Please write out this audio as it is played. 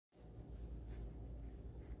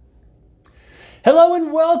Hello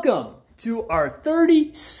and welcome to our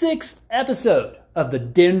 36th episode of the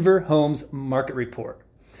Denver Homes Market Report.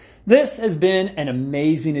 This has been an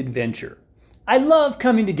amazing adventure. I love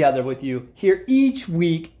coming together with you here each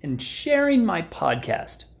week and sharing my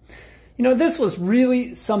podcast. You know, this was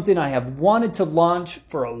really something I have wanted to launch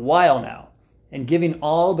for a while now. And given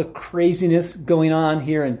all the craziness going on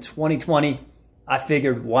here in 2020, I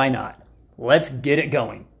figured why not? Let's get it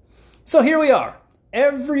going. So here we are,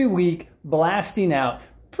 every week blasting out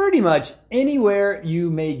pretty much anywhere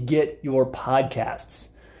you may get your podcasts.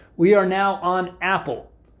 We are now on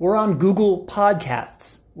Apple. We're on Google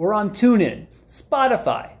Podcasts. We're on TuneIn,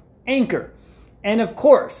 Spotify, Anchor. And of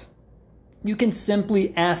course, you can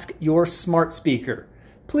simply ask your smart speaker,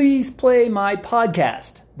 please play my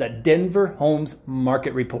podcast, the Denver Homes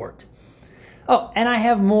Market Report. Oh, and I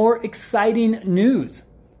have more exciting news.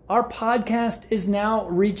 Our podcast is now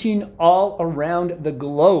reaching all around the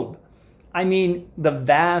globe. I mean, the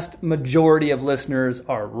vast majority of listeners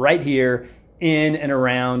are right here in and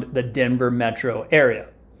around the Denver metro area.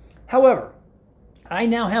 However, I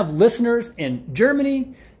now have listeners in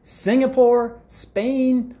Germany, Singapore,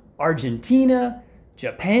 Spain, Argentina,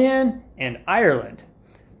 Japan, and Ireland.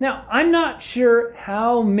 Now, I'm not sure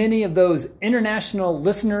how many of those international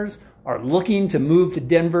listeners are looking to move to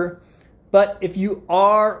Denver, but if you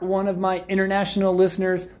are one of my international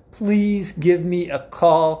listeners, please give me a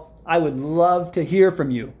call. I would love to hear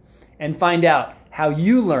from you and find out how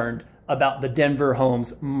you learned about the Denver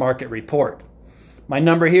Homes Market Report. My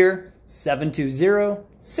number here,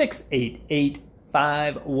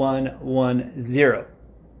 720-688-5110.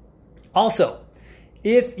 Also,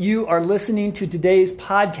 if you are listening to today's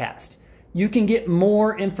podcast, you can get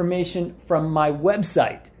more information from my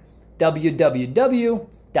website,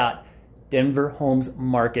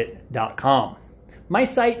 www.denverhomesmarket.com. My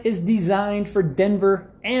site is designed for Denver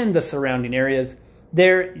and the surrounding areas.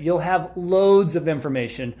 There, you'll have loads of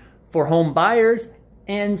information for home buyers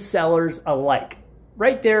and sellers alike,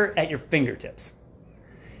 right there at your fingertips.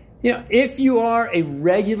 You know, if you are a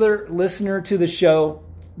regular listener to the show,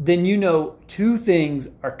 then you know two things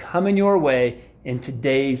are coming your way in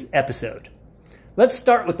today's episode. Let's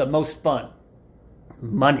start with the most fun,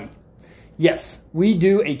 money. Yes, we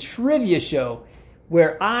do a trivia show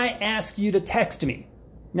where I ask you to text me.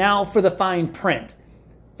 Now for the fine print.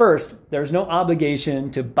 First, there's no obligation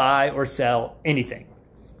to buy or sell anything.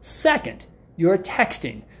 Second, you're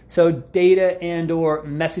texting, so data and or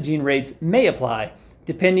messaging rates may apply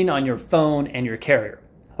depending on your phone and your carrier.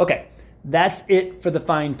 Okay, that's it for the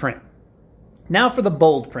fine print. Now for the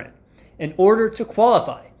bold print. In order to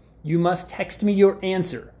qualify, you must text me your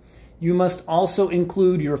answer. You must also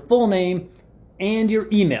include your full name and your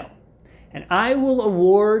email. And I will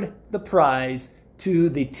award the prize to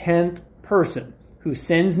the 10th person who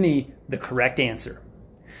sends me the correct answer.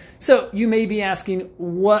 So you may be asking,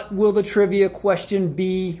 what will the trivia question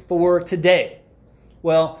be for today?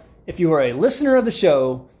 Well, if you are a listener of the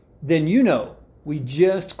show, then you know we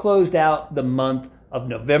just closed out the month of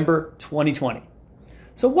November 2020.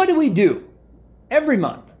 So what do we do every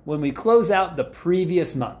month when we close out the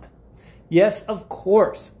previous month? Yes, of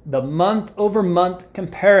course, the month-over-month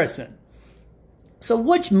comparison. So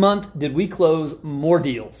which month did we close more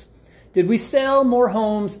deals? Did we sell more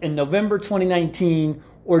homes in November 2019,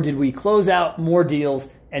 or did we close out more deals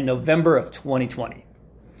in November of 2020?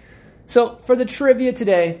 So for the trivia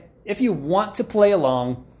today, if you want to play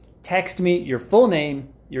along, text me your full name,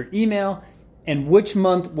 your email, and which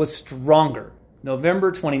month was stronger,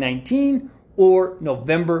 November 2019 or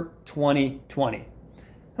November 2020.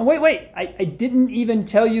 And wait, I didn't even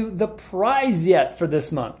tell you the prize yet for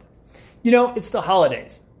this month. You know, it's the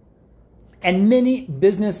holidays, and many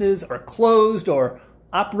businesses are closed or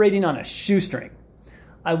operating on a shoestring.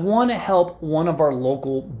 I want to help one of our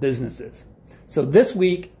local businesses. So this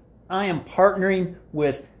week, I am partnering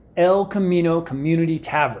with El Camino Community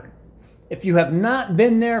Tavern. If you have not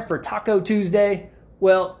been there for Taco Tuesday,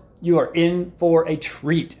 well, you are in for a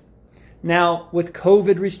treat. Now, with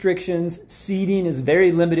COVID restrictions, seating is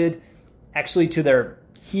very limited, actually to their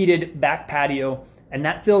heated back patio, and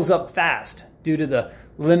that fills up fast due to the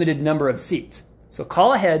limited number of seats. So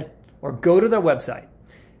call ahead or go to their website.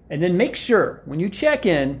 And then make sure when you check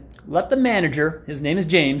in, let the manager, his name is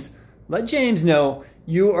James, let James know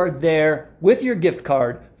you are there with your gift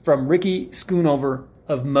card from Ricky Schoonover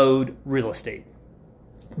of Mode Real Estate.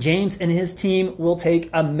 James and his team will take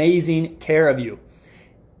amazing care of you.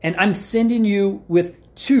 And I'm sending you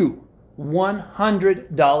with two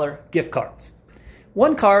 $100 gift cards.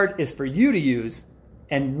 One card is for you to use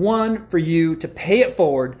and one for you to pay it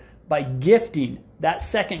forward by gifting that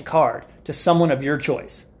second card to someone of your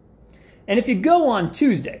choice. And if you go on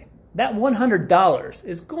Tuesday, that $100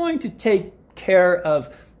 is going to take care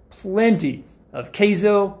of plenty of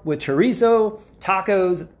queso with chorizo,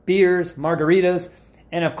 tacos, beers, margaritas,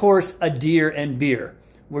 and of course a deer and beer,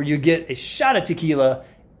 where you get a shot of tequila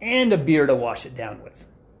and a beer to wash it down with.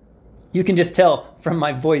 You can just tell from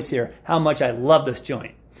my voice here how much I love this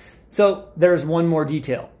joint. So there's one more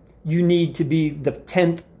detail. You need to be the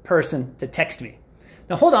 10th person to text me.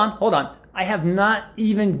 Now hold on. I have not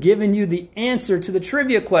even given you the answer to the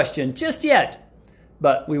trivia question just yet,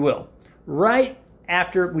 but we will. Right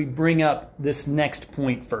after we bring up this next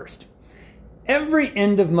point first. Every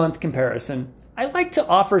end of month comparison, I like to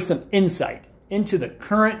offer some insight into the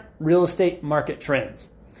current real estate market trends.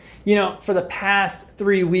 For the past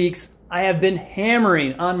 3 weeks, I have been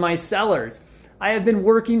hammering on my sellers. I have been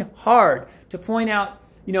working hard to point out,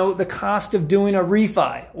 the cost of doing a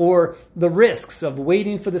refi or the risks of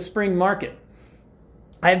waiting for the spring market.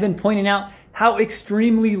 I have been pointing out how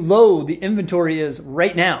extremely low the inventory is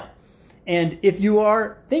right now. And if you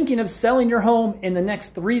are thinking of selling your home in the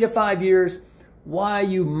next 3 to 5 years, why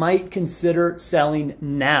you might consider selling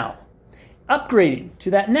now. Upgrading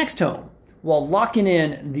to that next home while locking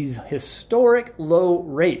in these historic low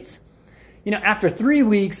rates. After 3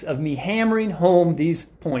 weeks of me hammering home these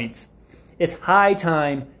points, it's high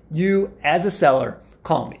time you, as a seller,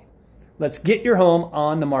 call me. Let's get your home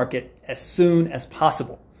on the market as soon as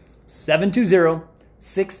possible.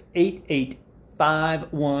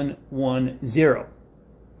 720-688-5110.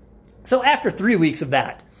 So after 3 weeks of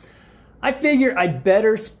that, I figure I'd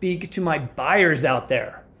better speak to my buyers out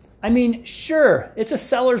there. Sure, it's a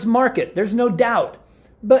seller's market, there's no doubt.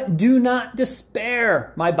 But do not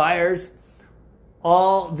despair, my buyers.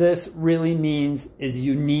 All this really means is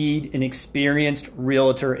you need an experienced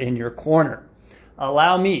realtor in your corner.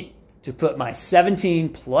 Allow me to put my 17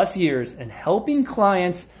 plus years in helping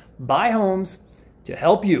clients buy homes to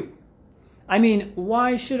help you.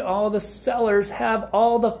 Why should all the sellers have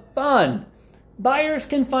all the fun? Buyers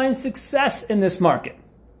can find success in this market.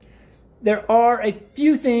 There are a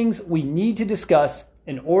few things we need to discuss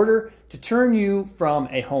in order to turn you from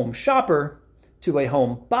a home shopper to a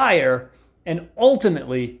home buyer and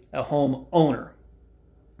ultimately a home owner.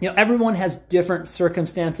 Everyone has different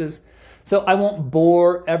circumstances, so I won't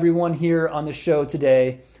bore everyone here on the show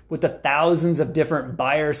today with the thousands of different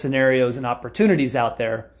buyer scenarios and opportunities out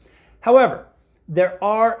there. However, there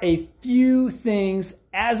are a few things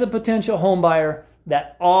as a potential home buyer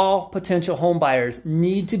that all potential home buyers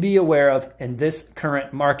need to be aware of in this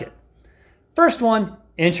current market. First one,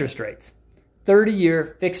 interest rates.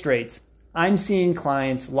 30-year fixed rates. I'm seeing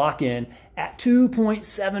clients lock in at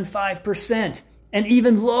 2.75% and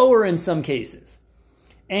even lower in some cases.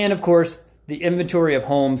 And of course, the inventory of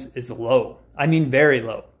homes is low. Very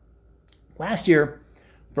low. Last year,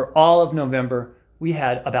 for all of November, we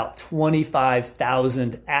had about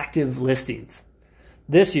 25,000 active listings.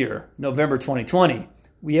 This year, November 2020,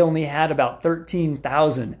 we only had about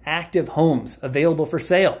 13,000 active homes available for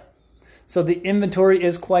sale. So the inventory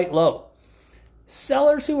is quite low.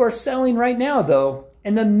 Sellers who are selling right now, though,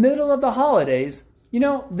 in the middle of the holidays,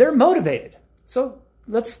 they're motivated. So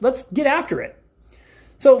let's get after it.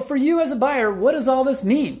 So for you as a buyer, what does all this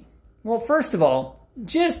mean? Well, first of all,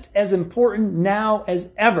 just as important now as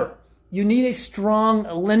ever, you need a strong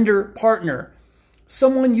lender partner,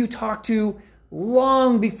 someone you talk to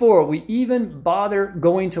long before we even bother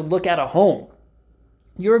going to look at a home.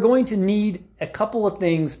 You're going to need a couple of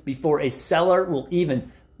things before a seller will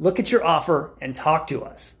even look at your offer and talk to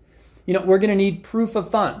us. We're going to need proof of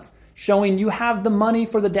funds, showing you have the money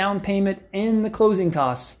for the down payment and the closing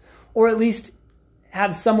costs, or at least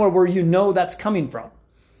have somewhere where that's coming from.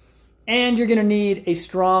 And you're going to need a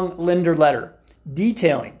strong lender letter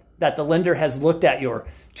detailing that the lender has looked at your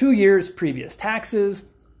 2 years previous taxes,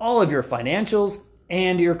 all of your financials,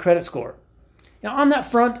 and your credit score. Now, on that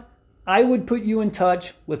front, I would put you in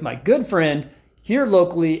touch with my good friend here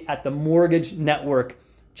locally at the Mortgage Network,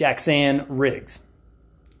 Jackson Riggs.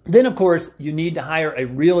 Then, of course, you need to hire a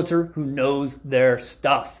realtor who knows their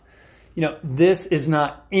stuff. This is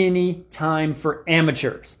not any time for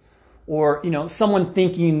amateurs or, someone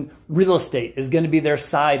thinking real estate is going to be their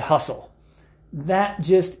side hustle. That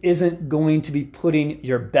just isn't going to be putting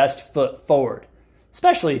your best foot forward,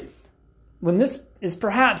 especially when this is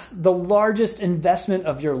perhaps the largest investment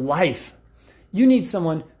of your life. You need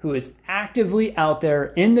someone who is actively out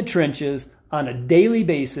there in the trenches on a daily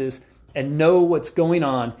basis and know what's going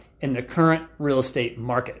on in the current real estate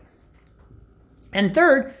market. And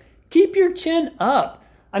third, keep your chin up.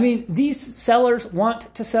 These sellers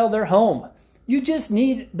want to sell their home. You just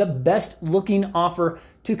need the best looking offer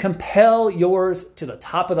to compel yours to the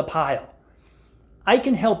top of the pile. I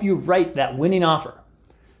can help you write that winning offer.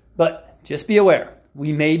 But just be aware,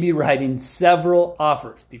 we may be writing several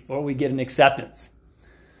offers before we get an acceptance.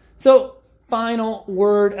 So, final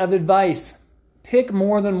word of advice, pick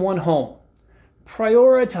more than one home.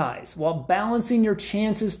 Prioritize while balancing your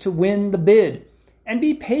chances to win the bid, and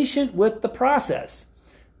be patient with the process.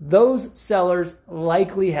 Those sellers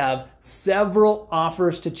likely have several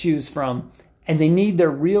offers to choose from, and they need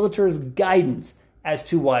their realtor's guidance as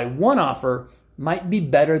to why one offer might be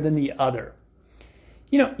better than the other.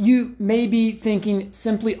 You may be thinking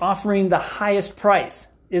simply offering the highest price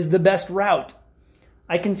is the best route.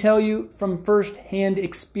 I can tell you from firsthand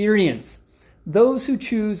experience, those who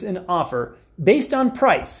choose an offer based on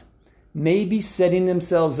price may be setting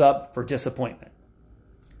themselves up for disappointment.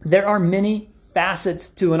 There are many facets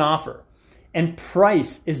to an offer, and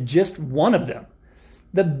price is just one of them.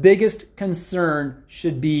 The biggest concern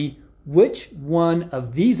should be which one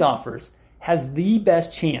of these offers has the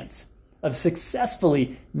best chance of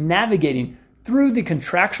successfully navigating through the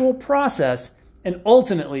contractual process and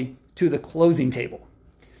ultimately to the closing table.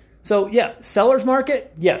 So yeah, seller's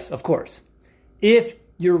market, yes, of course. If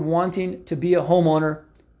you're wanting to be a homeowner,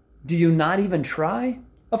 do you not even try?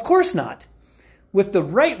 Of course not. With the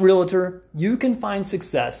right realtor, you can find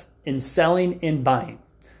success in selling and buying.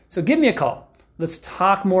 So give me a call. Let's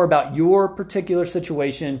talk more about your particular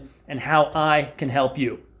situation and how I can help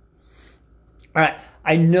you. All right,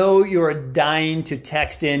 I know you're dying to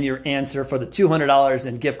text in your answer for the $200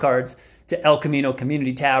 in gift cards to El Camino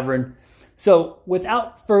Community Tavern. So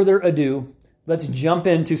without further ado, let's jump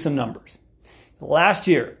into some numbers. Last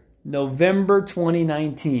year, November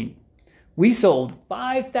 2019, we sold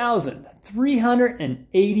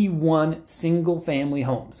 5,381 single-family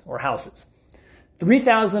homes or houses.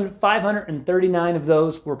 3,539 of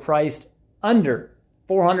those were priced under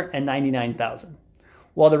 $499,000,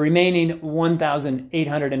 while the remaining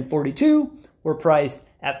 1,842 were priced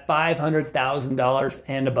at $500,000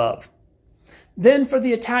 and above. Then for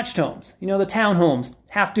the attached homes, the townhomes,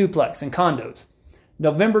 half duplex, and condos,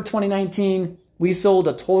 November 2019, we sold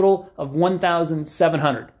a total of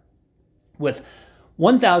 1,700, with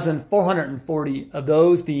 1,440 of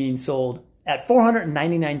those being sold at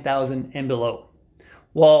 $499,000 and below,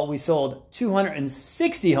 while we sold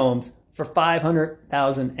 260 homes for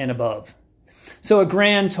 $500,000 and above. So a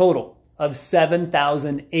grand total of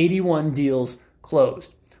 7,081 deals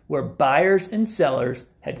closed, where buyers and sellers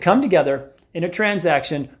had come together in a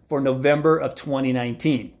transaction for November of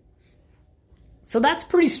 2019. So that's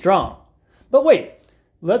pretty strong. But wait,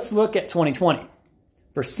 let's look at 2020.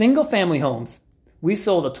 For single-family homes, we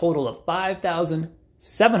sold a total of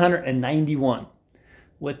 5,791,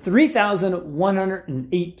 with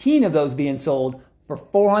 3,118 of those being sold for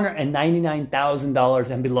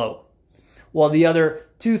 $499,000 and below, while the other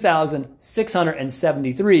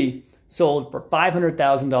 2,673 sold for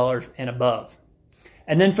 $500,000 and above.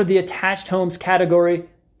 And then for the attached homes category,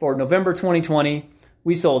 for November 2020,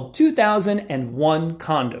 we sold 2,001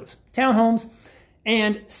 condos, townhomes,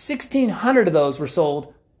 and 1,600 of those were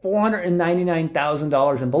sold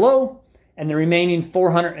 $499,000 and below, and the remaining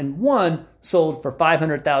 401 sold for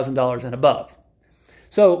 $500,000 and above.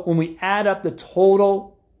 So when we add up the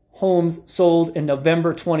total homes sold in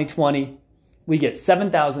November 2020, we get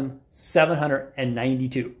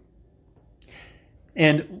 7,792.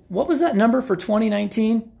 And what was that number for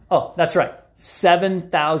 2019? Oh, that's right,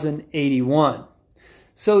 7,081.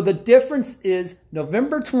 So the difference is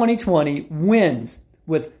November 2020 wins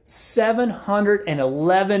with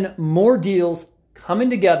 711 more deals coming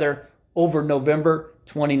together over November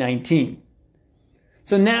 2019.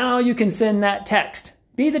 So now you can send that text.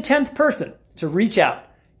 Be the 10th person to reach out.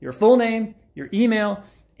 Your full name, your email,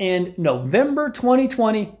 and November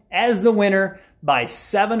 2020 as the winner by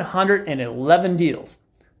 711 deals.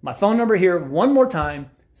 My phone number here one more time,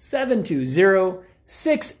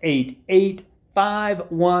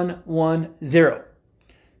 720-688-5110.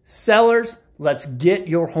 Sellers, let's get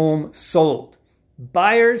your home sold.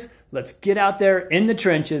 Buyers, let's get out there in the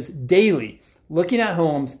trenches daily, looking at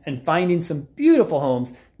homes and finding some beautiful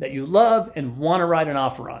homes that you love and want to write an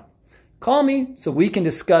offer on. Call me so we can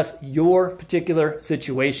discuss your particular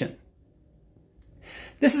situation.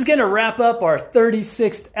 This is going to wrap up our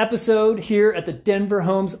 36th episode here at the Denver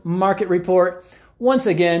Homes Market Report. Once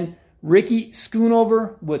again, Ricky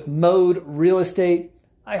Schoonover with Mode Real Estate.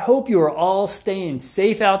 I hope you are all staying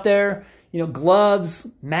safe out there. Gloves,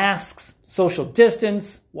 masks, social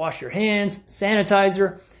distance, wash your hands,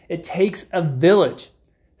 sanitizer. It takes a village.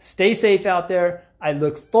 Stay safe out there. I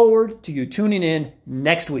look forward to you tuning in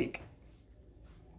next week.